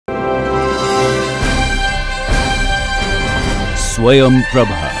Swayam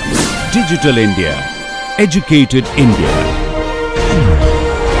Prabha. Digital India. Educated India.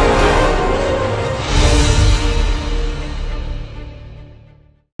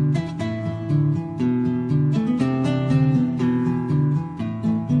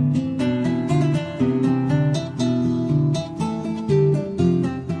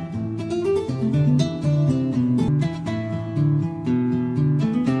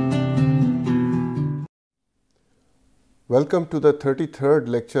 Welcome to the 33rd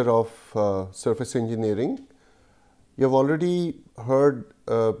lecture of surface engineering. You have already heard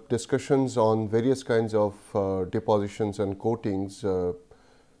discussions on various kinds of depositions and coatings,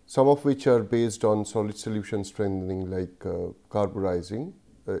 some of which are based on solid solution strengthening like carburizing,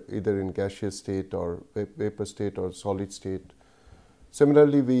 either in gaseous state or vapor state or solid state.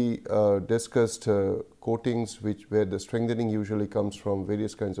 Similarly, we discussed coatings where the strengthening usually comes from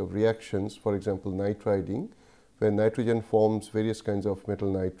various kinds of reactions, for example, nitriding, where nitrogen forms various kinds of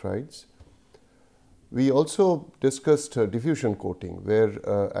metal nitrides. We also discussed diffusion coating, where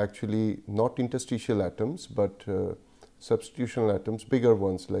actually not interstitial atoms, but substitutional atoms, bigger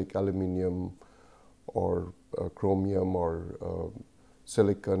ones like aluminum or chromium or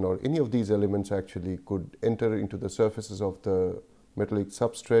silicon or any of these elements actually could enter into the surfaces of the metallic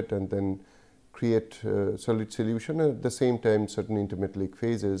substrate and then create solid solution, and at the same time certain intermetallic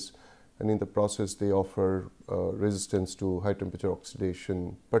phases, and in the process they offer resistance to high temperature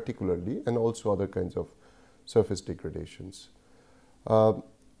oxidation particularly, and also other kinds of surface degradations.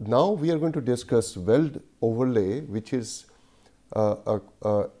 Now we are going to discuss weld overlay, which is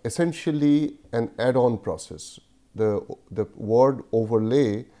essentially an add-on process. The word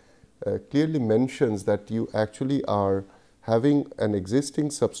overlay clearly mentions that you actually are having an existing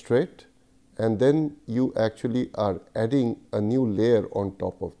substrate and then you actually are adding a new layer on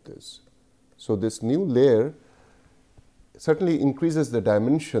top of this. So, this new layer certainly increases the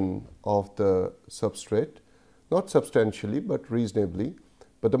dimension of the substrate, not substantially, but reasonably.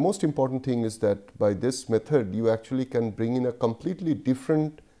 But the most important thing is that by this method, you actually can bring in a completely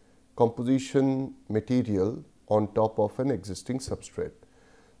different composition material on top of an existing substrate.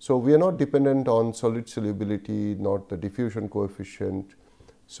 So, we are not dependent on solid solubility, not the diffusion coefficient.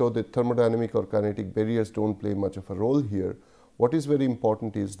 So, the thermodynamic or kinetic barriers do not play much of a role here. What is very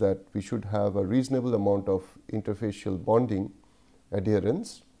important is that we should have a reasonable amount of interfacial bonding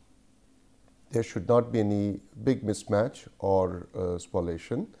adherence. There should not be any big mismatch or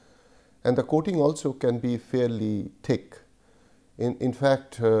spallation, and the coating also can be fairly thick. In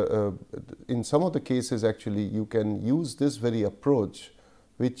fact, in some of the cases actually you can use this very approach,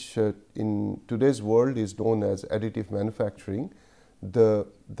 which in today's world is known as additive manufacturing. The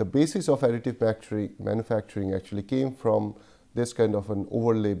basis of additive manufacturing actually came from this kind of an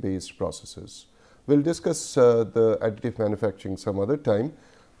overlay based processes. We will discuss the additive manufacturing some other time,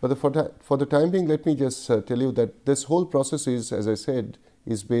 but for the time being, let me just tell you that this whole process is, as I said,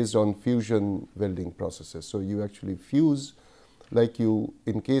 is based on fusion welding processes. So, you actually fuse, like you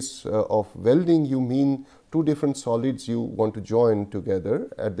in case of welding, you mean two different solids you want to join together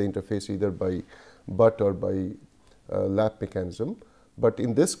at the interface either by butt or by lap mechanism. But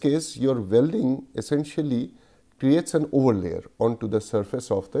in this case, your welding essentially creates an overlayer onto the surface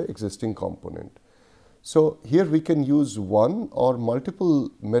of the existing component. So, here we can use one or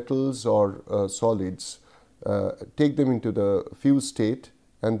multiple metals or solids, take them into the fuse state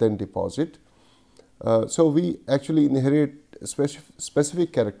and then deposit. So, we actually inherit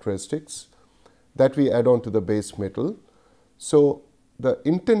specific characteristics that we add on to the base metal. So, the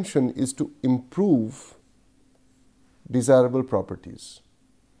intention is to improve desirable properties.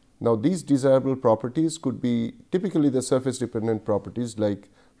 Now, these desirable properties could be typically the surface dependent properties like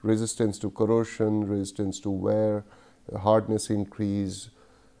resistance to corrosion, resistance to wear, hardness increase.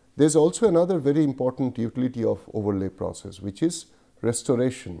 There is also another very important utility of overlay process, which is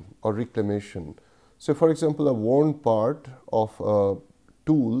restoration or reclamation. So, for example, a worn part of a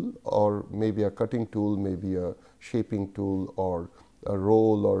tool or maybe a cutting tool, maybe a shaping tool or a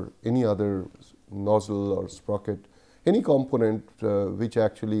roll or any other nozzle or sprocket, any component which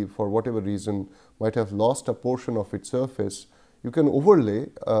actually for whatever reason might have lost a portion of its surface, you can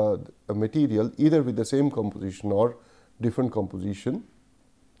overlay a material either with the same composition or different composition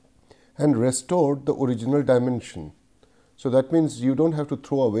and restore the original dimension. So, that means you do not have to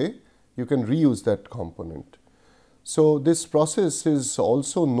throw away, you can reuse that component. So, this process is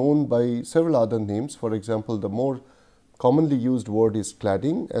also known by several other names. For example, the more commonly used word is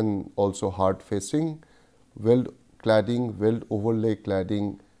cladding and also hard facing, weld cladding, weld overlay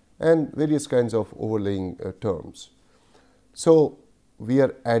cladding, and various kinds of overlaying terms. So, we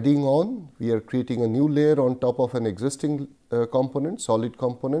are adding on, we are creating a new layer on top of an existing component, solid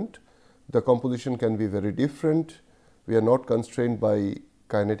component. The composition can be very different. We are not constrained by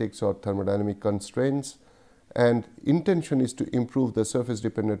kinetics or thermodynamic constraints, and intention is to improve the surface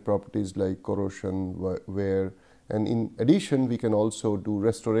dependent properties like corrosion, wear, and in addition we can also do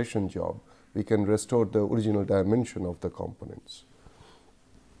restoration job. We can restore the original dimension of the components.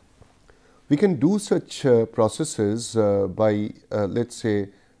 We can do such processes by let us say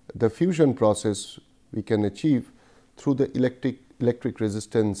the fusion process we can achieve through the electric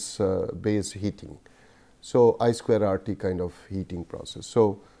resistance based heating. So, I square RT kind of heating process.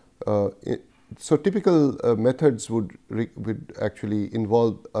 So, so typical methods would actually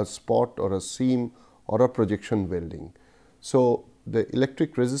involve a spot or a seam or a projection welding. So, the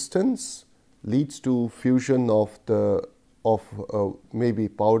electric resistance leads to fusion of the maybe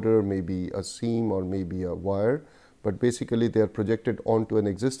powder, maybe a seam or maybe a wire, but basically they are projected onto an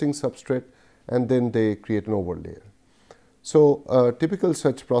existing substrate and then they create an overlayer. So, typical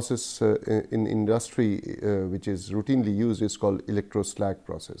such process in industry which is routinely used is called electroslag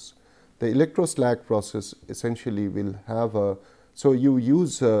process. The electroslag process essentially will have a, so you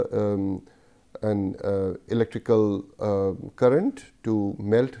use an electrical current to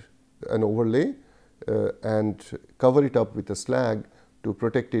melt an overlay and cover it up with a slag to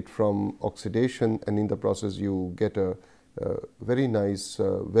protect it from oxidation, and in the process you get a very nice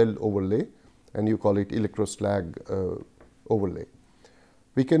weld overlay and you call it electroslag overlay.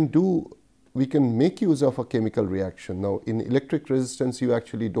 We can make use of a chemical reaction. Now, in electric resistance you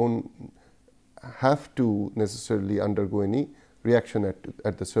actually don't have to necessarily undergo any reaction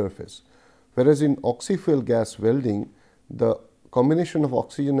at the surface, whereas in oxy-fuel gas welding the combination of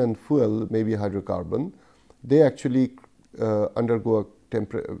oxygen and fuel, maybe hydrocarbon, they actually undergo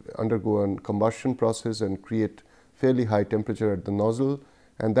a combustion process and create fairly high temperature at the nozzle,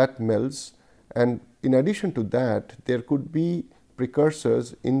 and that melts. And in addition to that, there could be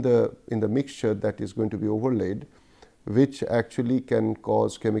precursors in the mixture that is going to be overlaid, which actually can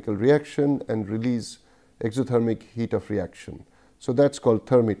cause chemical reaction and release exothermic heat of reaction. So, that is called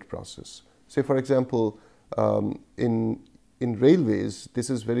thermit process. Say for example, in railways,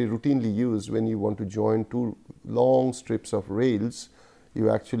 this is very routinely used when you want to join two long strips of rails. You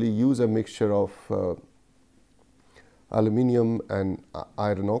actually use a mixture of aluminum and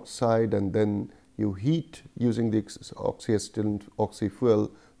iron oxide, and then you heat using the oxyacetylene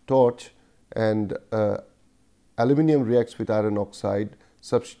oxy-fuel torch, and aluminum reacts with iron oxide,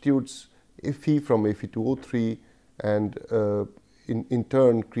 substitutes Fe from Fe2O3, and in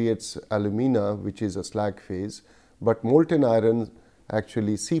turn creates alumina, which is a slag phase. But molten iron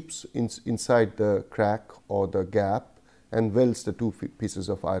actually seeps inside the crack or the gap and welds the two pieces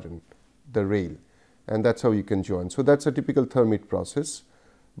of iron, the rail, and that is how you can join. So, that is a typical thermit process,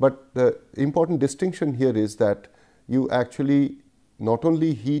 but the important distinction here is that you actually not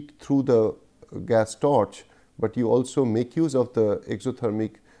only heat through the gas torch, but you also make use of the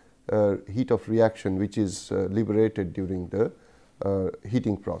exothermic heat of reaction, which is liberated during the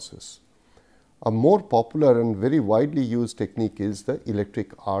heating process. A more popular and very widely used technique is the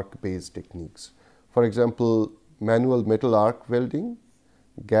electric arc based techniques. For example, manual metal arc welding,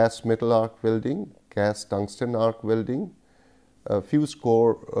 gas metal arc welding, gas tungsten arc welding, fuse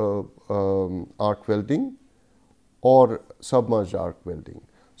core arc welding, or submerged arc welding.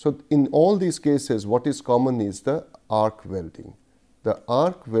 So, in all these cases what is common is the arc welding. The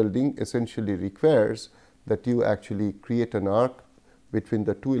arc welding essentially requires that you actually create an arc between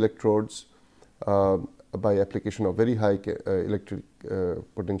the two electrodes by application of very high electric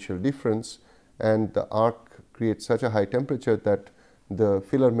potential difference, and the arc creates such a high temperature that the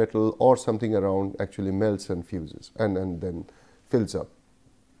filler metal or something around actually melts and fuses and then fills up.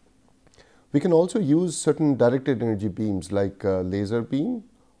 We can also use certain directed energy beams like laser beam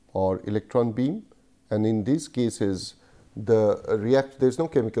or electron beam, and in these cases there is no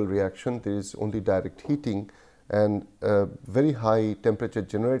chemical reaction, there is only direct heating, and very high temperature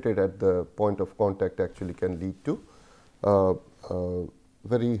generated at the point of contact actually can lead to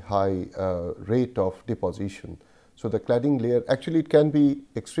very high rate of deposition. So, the cladding layer actually it can be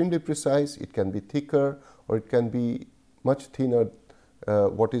extremely precise, it can be thicker, or it can be much thinner,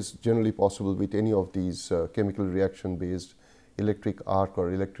 what is generally possible with any of these chemical reaction based electric arc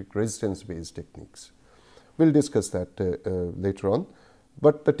or electric resistance based techniques. We will discuss that later on.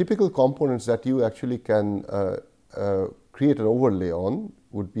 But the typical components that you actually can create an overlay on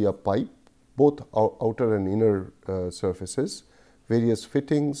would be a pipe, both outer and inner surfaces, various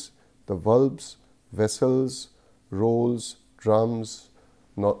fittings, the valves, vessels, rolls, drums,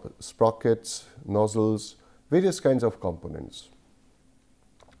 sprockets, nozzles, various kinds of components.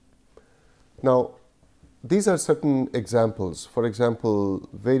 Now, these are certain examples. For example,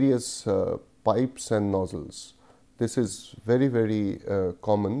 various pipes and nozzles. This is very, very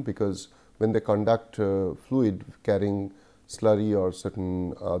common because when they conduct fluid carrying slurry or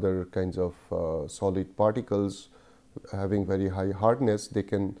certain other kinds of solid particles having very high hardness, they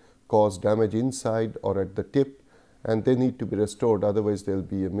can cause damage inside or at the tip, and they need to be restored, otherwise there will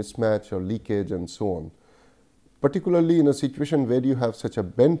be a mismatch or leakage and so on. Particularly in a situation where you have such a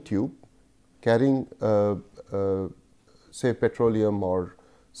bent tube carrying say petroleum or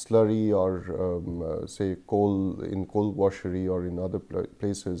slurry or say coal in coal washery or in other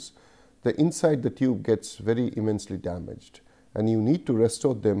places, the inside the tube gets very immensely damaged, and you need to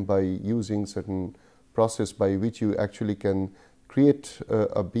restore them by using certain process by which you actually can create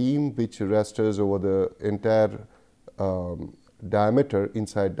a beam which restores over the entire diameter,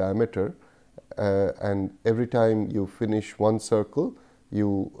 inside diameter, and every time you finish one circle,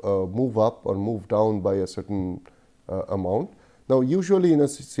 you move up or move down by a certain amount. Now, usually in a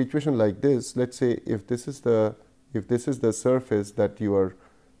situation like this, let's say if this is the surface that you are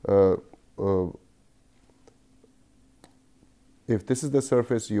if this is the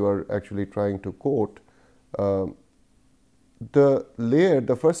surface you are actually trying to coat,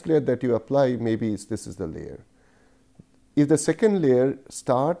 the first layer that you apply, maybe this is the layer. If the second layer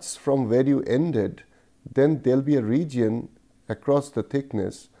starts from where you ended, then there will be a region across the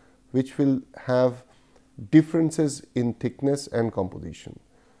thickness which will have differences in thickness and composition.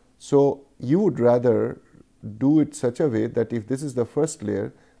 So, you would rather do it such a way that if this is the first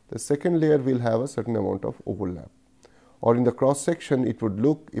layer, the second layer will have a certain amount of overlap, or in the cross section it would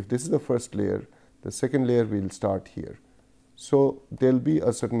look, if this is the first layer, the second layer will start here. So, there will be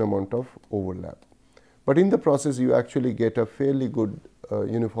a certain amount of overlap, but in the process you actually get a fairly good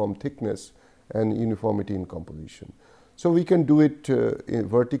uniform thickness and uniformity in composition. So, we can do it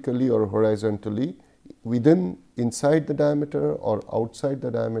vertically or horizontally within, inside the diameter or outside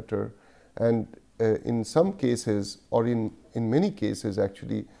the diameter, and in some cases or in many cases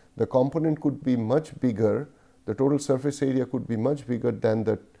actually the component could be much bigger, the total surface area could be much bigger than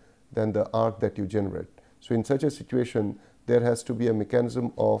the arc that you generate. So, in such a situation there has to be a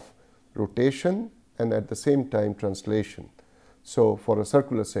mechanism of rotation and at the same time translation. So, for a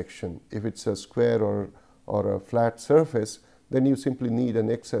circular section, if it is a square or a flat surface, then you simply need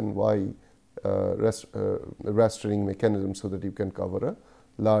an X and Y rastering mechanism so that you can cover a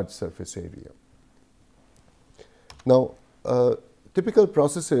large surface area. Now, typical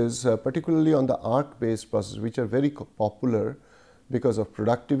processes, particularly on the arc based process, which are very popular because of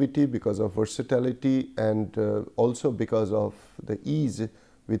productivity, because of versatility, and also because of the ease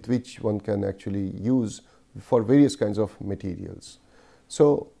with which one can actually use for various kinds of materials.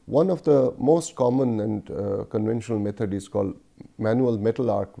 So, one of the most common and conventional method is called manual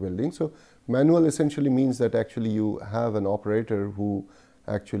metal arc welding. So, manual essentially means that actually you have an operator who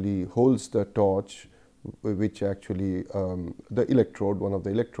actually holds the torch, which actually the electrode, one of the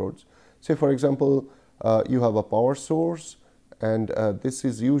electrodes. Say for example, you have a power source, and this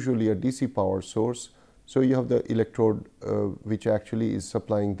is usually a DC power source. So, you have the electrode which actually is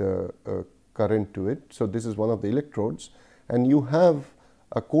supplying the current to it. So, this is one of the electrodes, and you have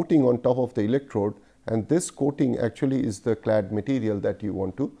a coating on top of the electrode, and this coating actually is the clad material that you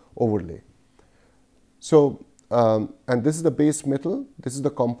want to overlay. So, and this is the base metal, this is the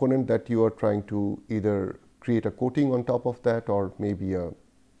component that you are trying to either create a coating on top of that, or maybe a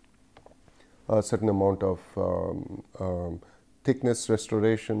certain amount of thickness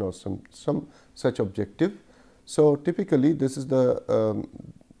restoration or some such objective. So, typically this is the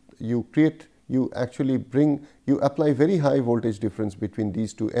you apply very high voltage difference between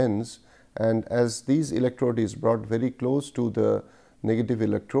these two ends, and as these electrode is brought very close to the negative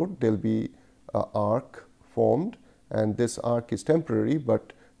electrode, there will be an arc formed, and this arc is temporary,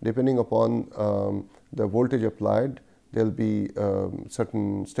 but depending upon the voltage applied, there will be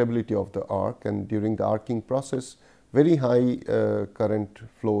certain stability of the arc, and during the arcing process very high current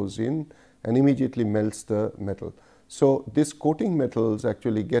flows in and immediately melts the metal. So, this coating metals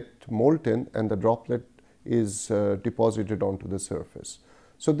actually get molten and the droplet is deposited onto the surface.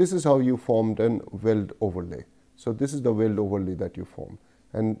 So, this is how you formed an weld overlay. So, this is the weld overlay that you form,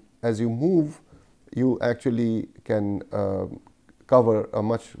 and as you move, you actually can cover a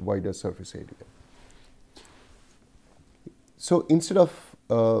much wider surface area. So, instead of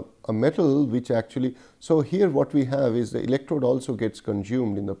a metal which actually, so here what we have is the electrode also gets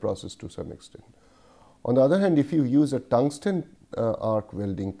consumed in the process to some extent. On the other hand, if you use a tungsten arc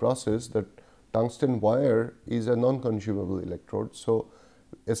welding process, the tungsten wire is a non-consumable electrode. So,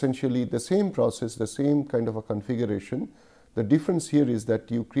 essentially the same process, the same kind of a configuration, The difference here is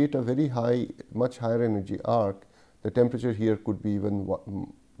that you create a very high, much higher energy arc. The temperature here could be even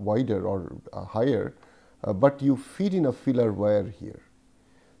wider or higher, but you feed in a filler wire here.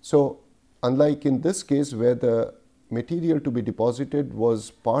 So unlike in this case where the material to be deposited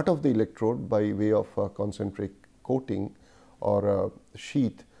was part of the electrode by way of a concentric coating or a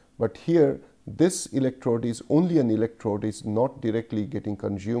sheath, but here this electrode is only an electrode, is not directly getting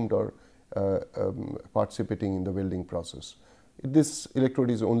consumed or participating in the welding process. This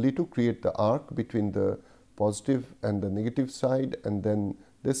electrode is only to create the arc between the positive and the negative side, and then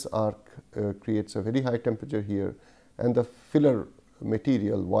this arc creates a very high temperature here, and the filler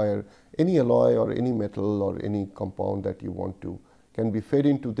material wire, any alloy or any metal or any compound that you want to, can be fed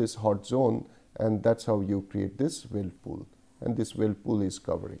into this hot zone, and that's how you create this weld pool, and this weld pool is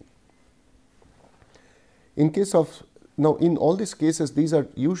covering. In case of, now in all these cases these are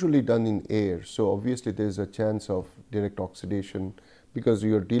usually done in air, so obviously there is a chance of direct oxidation because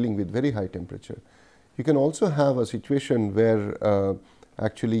you are dealing with very high temperature. You can also have a situation where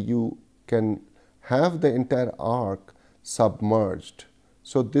actually you can have the entire arc submerged.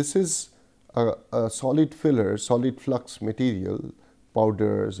 So this is a solid filler, solid flux material,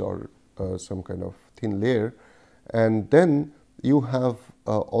 powders or some kind of thin layer, and then you have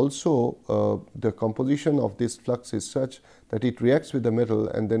also the composition of this flux is such that it reacts with the metal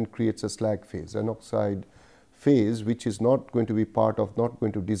and then creates a slag phase, an oxide phase, which is not going to be part of, not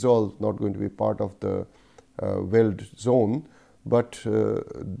going to dissolve, not going to be part of the weld zone, but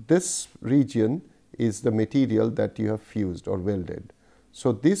this region is the material that you have fused or welded.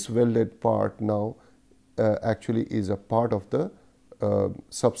 So this welded part now actually is a part of the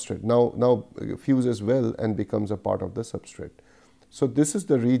substrate, now fuses well and becomes a part of the substrate. So this is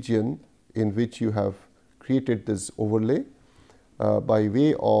the region in which you have created this overlay by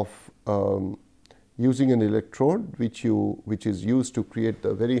way of using an electrode which is used to create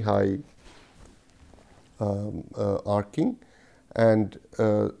the very high arcing, and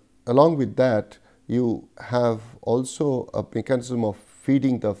along with that you have also a mechanism of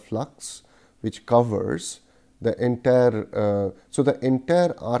feeding the flux which covers the entire, so the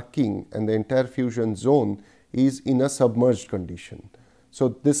entire arcing and the entire fusion zone is in a submerged condition. So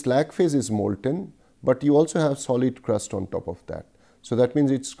this slag phase is molten, but you also have solid crust on top of that. So that means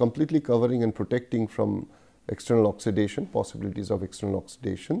it's completely covering and protecting from external oxidation, possibilities of external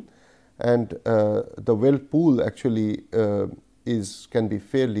oxidation, and the weld pool actually can be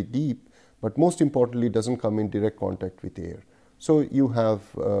fairly deep, but most importantly doesn't come in direct contact with air. So you have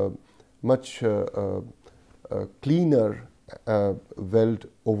much cleaner weld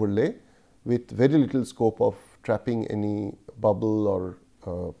overlay with very little scope of trapping any bubble or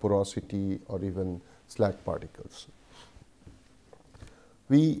porosity or even slag particles.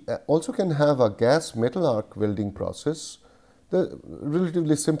 We also can have a gas metal arc welding process. The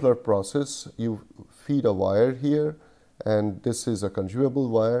relatively simpler process, you feed a wire here, and this is a consumable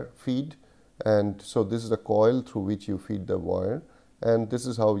wire feed, and so this is the coil through which you feed the wire, and this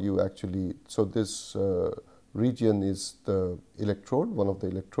is how you actually, so this region is the electrode, one of the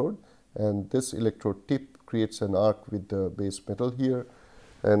electrode, and this electrode tip creates an arc with the base metal here,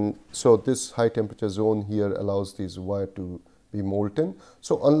 and so this high temperature zone here allows this wire to be molten.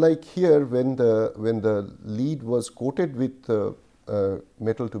 So unlike here when the lead was coated with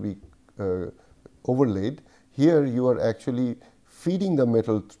metal to be overlaid, here you are actually feeding the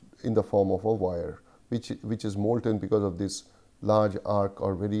metal in the form of a wire which is molten because of this large arc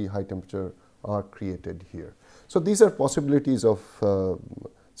or very high temperature arc created here. So these are possibilities of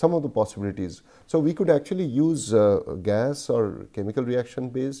some of the possibilities. So we could actually use gas or chemical reaction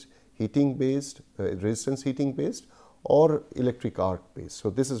based, heating based, resistance heating based, or electric arc based. So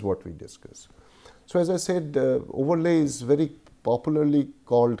this is what we discuss. So as I said, overlay is very popularly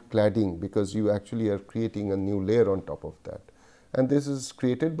called cladding because you actually are creating a new layer on top of that, and this is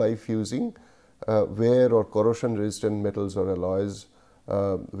created by fusing wear or corrosion resistant metals or alloys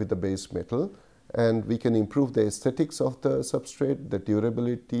with the base metal, and we can improve the aesthetics of the substrate, the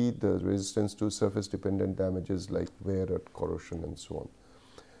durability, the resistance to surface dependent damages like wear or corrosion and so on.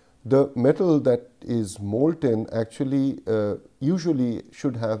 The metal that is molten actually usually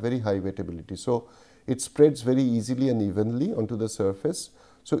should have very high wettability. So it spreads very easily and evenly onto the surface.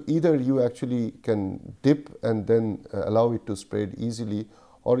 So either you actually can dip and then allow it to spread easily,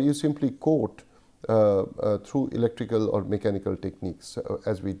 or you simply coat through electrical or mechanical techniques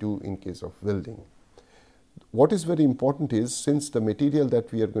as we do in case of welding. What is very important is, since the material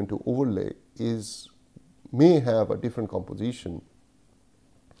that we are going to overlay may have a different composition,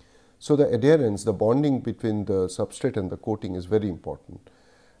 so the adherence, the bonding between the substrate and the coating is very important,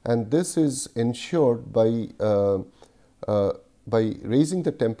 and this is ensured by by raising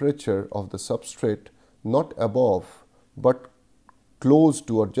the temperature of the substrate not above but close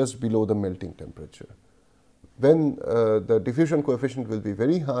to or just below the melting temperature. When the diffusion coefficient will be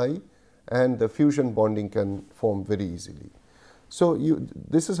very high and the fusion bonding can form very easily. So,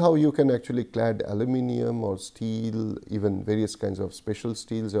 this is how you can actually clad aluminium or steel, even various kinds of special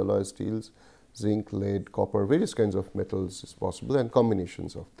steels, alloy steels, zinc, lead, copper, various kinds of metals is possible and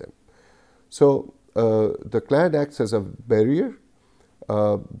combinations of them. So, the clad acts as a barrier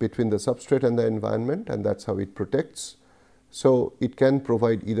between the substrate and the environment, and that is how it protects. So, it can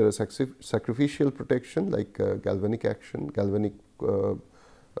provide either a sacrificial protection like galvanic action, galvanic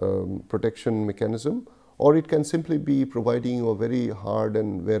protection mechanism, or it can simply be providing you a very hard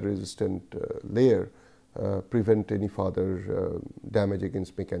and wear resistant layer, prevent any further damage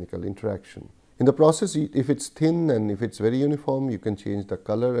against mechanical interaction. In the process, if it is thin and if it is very uniform, you can change the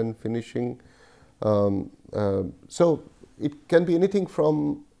color and finishing. So, it can be anything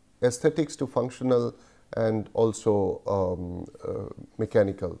from aesthetics to functional and also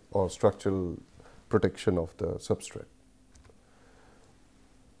mechanical or structural protection of the substrate.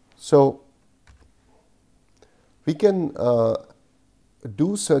 So, we can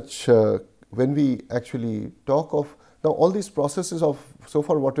do such when we actually talk of now all these processes of so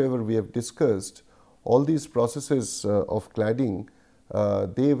far whatever we have discussed, all these processes of cladding,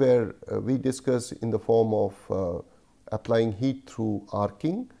 they were we discussed in the form of applying heat through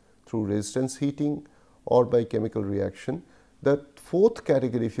arcing, through resistance heating or by chemical reaction. The fourth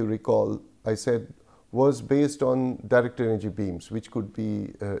category, if you recall, I said was based on direct energy beams, which could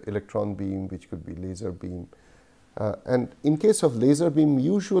be electron beam, which could be laser beam. And in case of laser beam,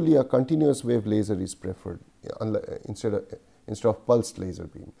 usually a continuous wave laser is preferred instead of pulsed laser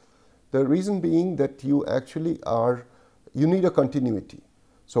beam. The reason being that you actually you need a continuity.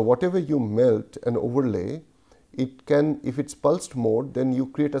 So, whatever you melt and overlay, it can, if it is pulsed mode, then you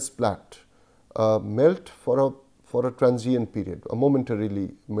create a splat, melt for a transient period, a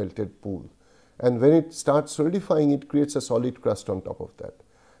momentarily melted pool. And when it starts solidifying, it creates a solid crust on top of that.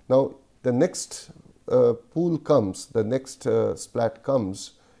 Now, the next pool comes, the next splat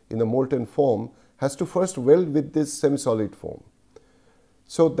comes in a molten form, has to first weld with this semi-solid form.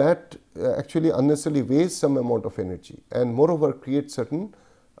 So, that actually unnecessarily wastes some amount of energy and moreover creates certain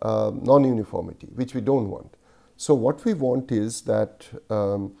non-uniformity, which we do not want. So, what we want is that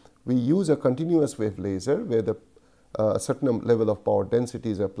we use a continuous wave laser where a certain level of power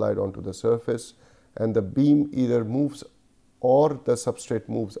density is applied onto the surface and the beam either moves or the substrate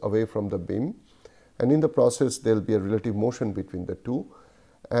moves away from the beam, and in the process there will be a relative motion between the two,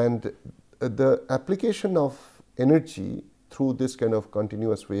 and the application of energy through this kind of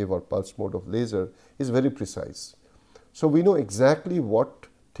continuous wave or pulse mode of laser is very precise. So, we know exactly what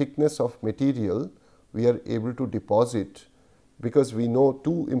thickness of material we are able to deposit because we know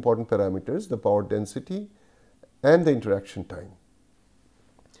two important parameters, the power density and the interaction time.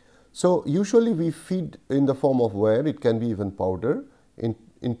 So, usually we feed in the form of wire, it can be even powder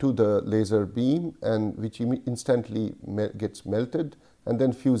into the laser beam and which instantly gets melted and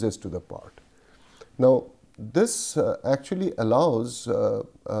then fuses to the part. Now, this actually allows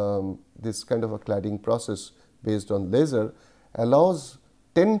this kind of a cladding process based on laser allows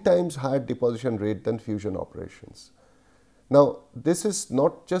 10 times higher deposition rate than fusion operations. Now, this is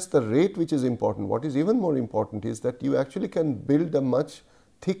not just the rate which is important. What is even more important is that you actually can build a much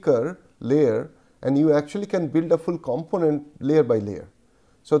thicker layer and you actually can build a full component layer by layer.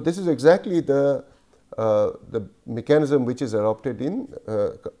 So, this is exactly the mechanism which is adopted in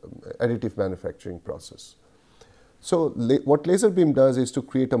additive manufacturing process. So, what laser beam does is to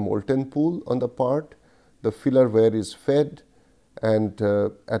create a molten pool on the part, the filler wire is fed and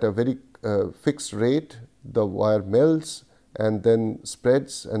at a very fixed rate the wire melts and then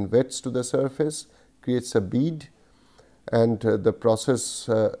spreads and wets to the surface, creates a bead, and the process,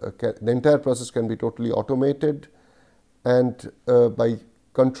 the entire process can be totally automated, and by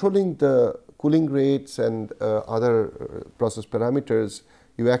controlling the cooling rates and other process parameters,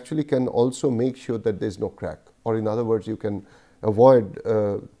 you actually can also make sure that there is no crack, or in other words, you can avoid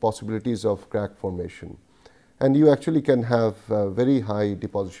possibilities of crack formation. And you actually can have very high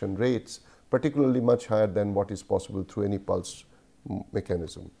deposition rates, particularly much higher than what is possible through any pulse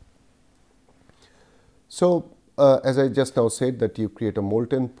mechanism. So, as I just now said that you create a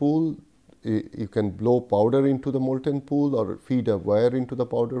molten pool, you can blow powder into the molten pool or feed a wire into the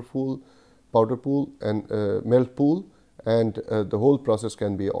powder pool and melt pool, and the whole process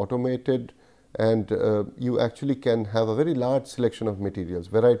can be automated, and you actually can have a very large selection of materials,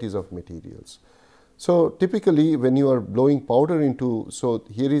 varieties of materials. So, typically when you are blowing powder into, so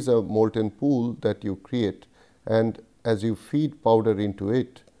here is a molten pool that you create, and as you feed powder into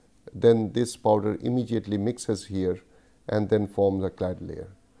it, then this powder immediately mixes here and then forms a clad layer.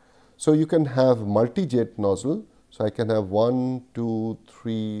 So you can have multi-jet nozzle. So I can have 1, 2,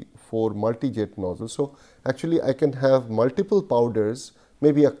 3, 4 multi-jet nozzles. So actually I can have multiple powders,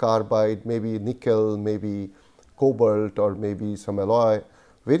 maybe a carbide, maybe nickel, maybe cobalt, or maybe some alloy.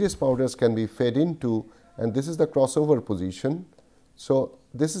 Various powders can be fed into, and this is the crossover position. So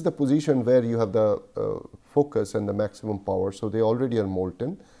this is the position where you have the focus and the maximum power. So they already are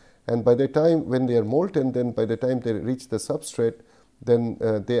molten, and by the time when they are molten, then by the time they reach the substrate, then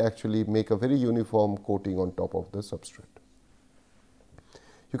they actually make a very uniform coating on top of the substrate.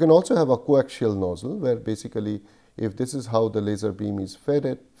 You can also have a coaxial nozzle, where basically if this is how the laser beam is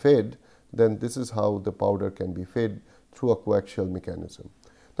fed, then this is how the powder can be fed through a coaxial mechanism.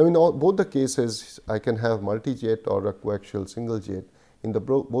 Now in both the cases, I can have multi-jet or a coaxial single jet. In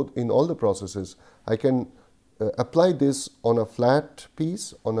all the processes, I can apply this on a flat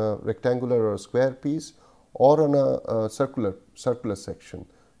piece, on a rectangular or a square piece, or on a circular section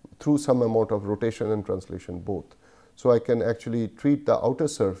through some amount of rotation and translation both. So I can actually treat the outer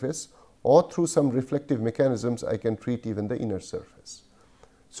surface, or through some reflective mechanisms I can treat even the inner surface.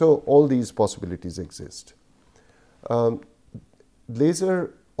 So all these possibilities exist.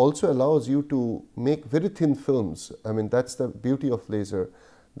 Laser also allows you to make very thin films. I mean, that's the beauty of laser,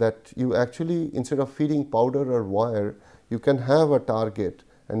 that you actually, instead of feeding powder or wire, you can have a target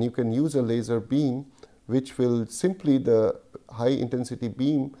and you can use a laser beam, which will simply, the high intensity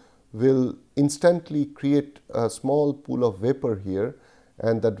beam will instantly create a small pool of vapor here,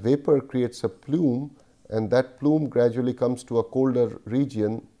 and that vapor creates a plume, and that plume gradually comes to a colder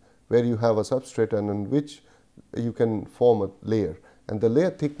region where you have a substrate and in which you can form a layer. And the layer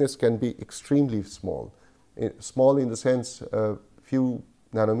thickness can be extremely small. Small in the sense few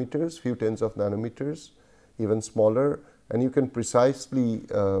nanometers, few tens of nanometers, even smaller, and you can precisely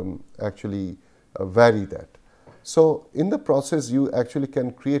actually vary that. So in the process, you actually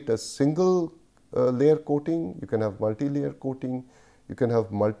can create a single layer coating, you can have multi-layer coating, you can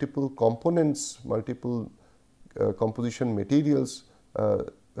have multiple components, multiple composition materials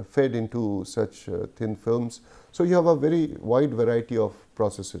fed into such thin films. So you have a very wide variety of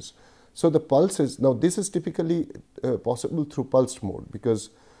processes. So the pulses, now this is typically possible through pulsed mode, because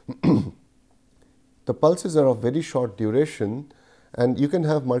the pulses are of very short duration and you can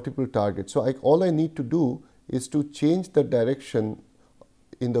have multiple targets. So all I need to do is to change the direction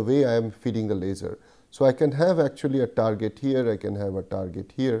in the way I am feeding the laser. So I can have actually a target here, I can have a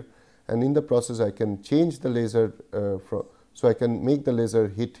target here, and in the process I can change the laser so I can make the laser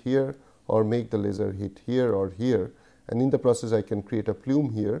hit here or make the laser hit here or here, and in the process I can create a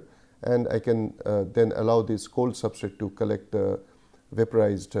plume here, and I can then allow this cold substrate to collect the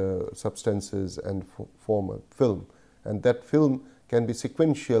vaporized substances and form a film, and that film can be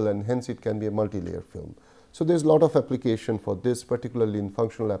sequential and hence it can be a multi-layer film. So there's a lot of application for this, particularly in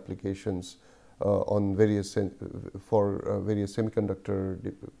functional applications on various various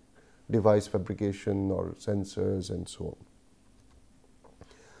semiconductor device fabrication or sensors and so on.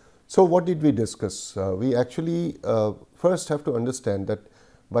 So what did we discuss? We actually first have to understand that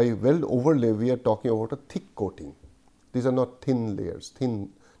by weld overlay we are talking about a thick coating. These are not thin layers,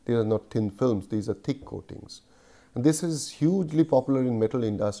 these are not thin films, these are thick coatings. And this is hugely popular in metal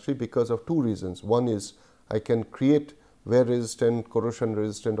industry because of two reasons. One is I can create wear resistant, corrosion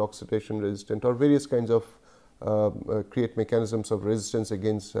resistant, oxidation resistant, or various kinds of create mechanisms of resistance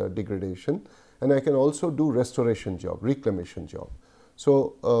against degradation, and I can also do restoration job, reclamation job.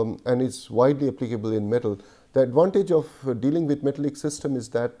 So and it's widely applicable in metal. The advantage of dealing with metallic system is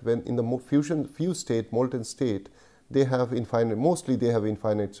that when in the fused state, molten state, they have mostly they have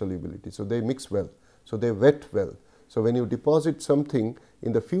infinite solubility. So they mix well, so they wet well. So when you deposit something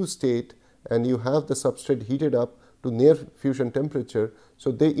in the fused state and you have the substrate heated up to near fusion temperature,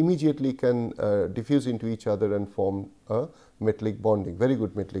 so they immediately can diffuse into each other and form a metallic bonding, very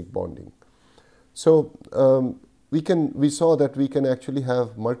good metallic bonding. So we saw that we can actually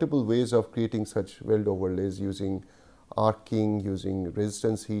have multiple ways of creating such weld overlays using arcing, using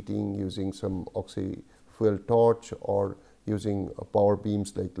resistance heating, using some oxy-fuel torch, or using power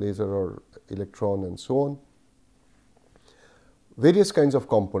beams like laser or electron and so on. Various kinds of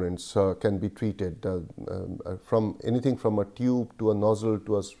components can be treated from anything from a tube to a nozzle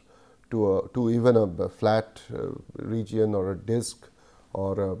to even a flat region or a disc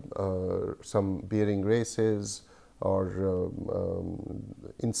or some bearing races or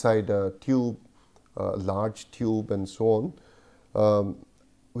inside a tube, a large tube and so on.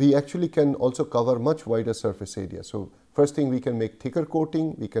 We actually can also cover much wider surface area. So first thing, we can make thicker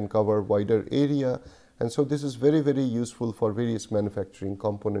coating, we can cover wider area, And so this is very, very useful for various manufacturing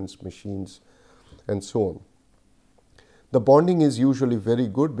components, machines, and so on. The bonding is usually very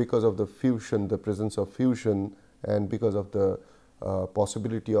good because of the fusion, the presence of fusion, and because of the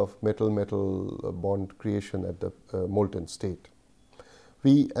possibility of metal-metal bond creation at the molten state.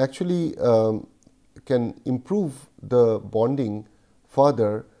 We actually can improve the bonding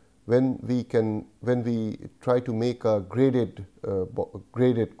further when we try to make a graded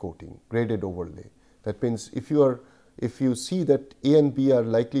coating, graded overlay. That means if you see that A and B are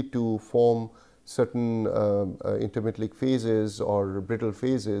likely to form certain intermetallic phases or brittle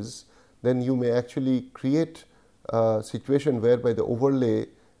phases, then you may actually create a situation whereby the overlay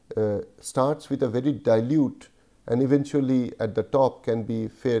starts with a very dilute and eventually at the top can be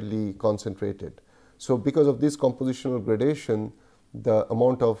fairly concentrated. So because of this compositional gradation, the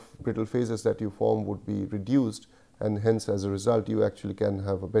amount of brittle phases that you form would be reduced, and hence as a result you actually can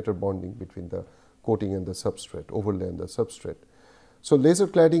have a better bonding between the coating and the substrate, overlay and the substrate. So laser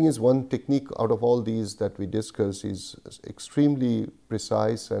cladding is one technique out of all these that we discussed, is extremely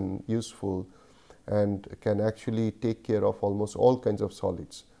precise and useful and can actually take care of almost all kinds of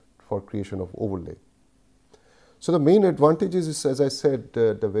solids for creation of overlay. So the main advantages is, as I said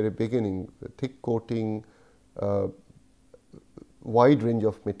at the very beginning, the thick coating, wide range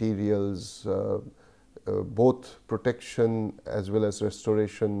of materials, both protection as well as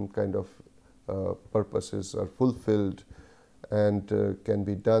restoration kind of purposes are fulfilled, and can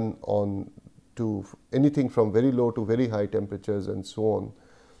be done on to anything from very low to very high temperatures and so on.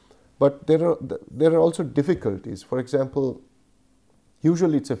 But there are also difficulties. For example,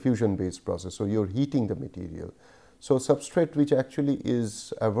 usually it's a fusion based process, so you're heating the material. So substrate which actually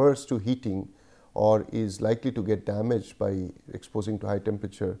is averse to heating or is likely to get damaged by exposing to high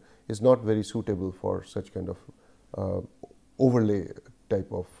temperature is not very suitable for such kind of overlay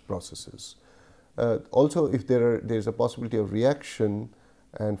type of processes. Also, if there is a possibility of reaction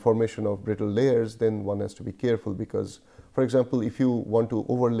and formation of brittle layers, then one has to be careful, because, for example, if you want to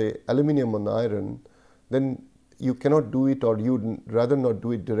overlay aluminum on iron, then you cannot do it, or you'd rather not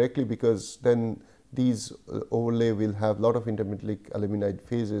do it directly, because then these overlay will have a lot of intermetallic aluminide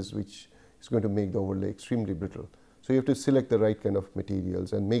phases, which is going to make the overlay extremely brittle. So you have to select the right kind of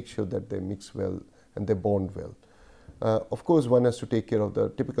materials and make sure that they mix well and they bond well. Of course, one has to take care of the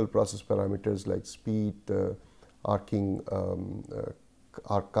typical process parameters like speed, the arcing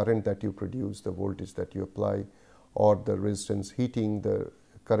arc current that you produce, the voltage that you apply, or the resistance heating, the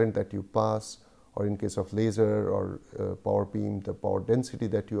current that you pass, or in case of laser or power beam, the power density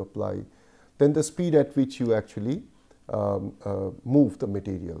that you apply, then the speed at which you actually move the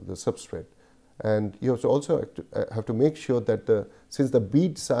material, the substrate. And you also have to make sure that since the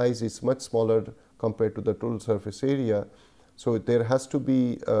bead size is much smaller compared to the total surface area, so there has to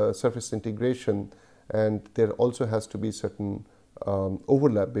be surface integration, and there also has to be certain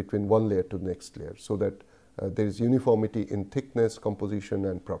overlap between one layer to the next layer, so that there is uniformity in thickness, composition,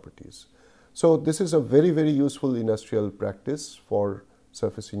 and properties. So this is a very, very useful industrial practice for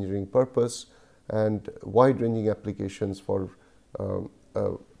surface engineering purpose, and wide-ranging applications for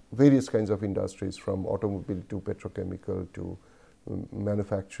various kinds of industries, from automobile to petrochemical to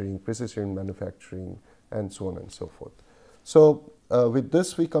manufacturing, precision manufacturing, and so on and so forth. So with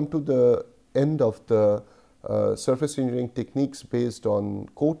this, we come to the end of the surface engineering techniques based on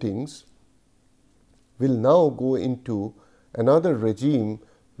coatings. We'll now go into another regime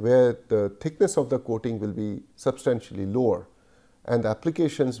where the thickness of the coating will be substantially lower, and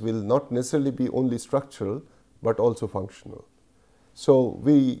applications will not necessarily be only structural but also functional. So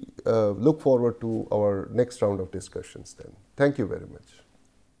we look forward to our next round of discussions then. Thank you very much.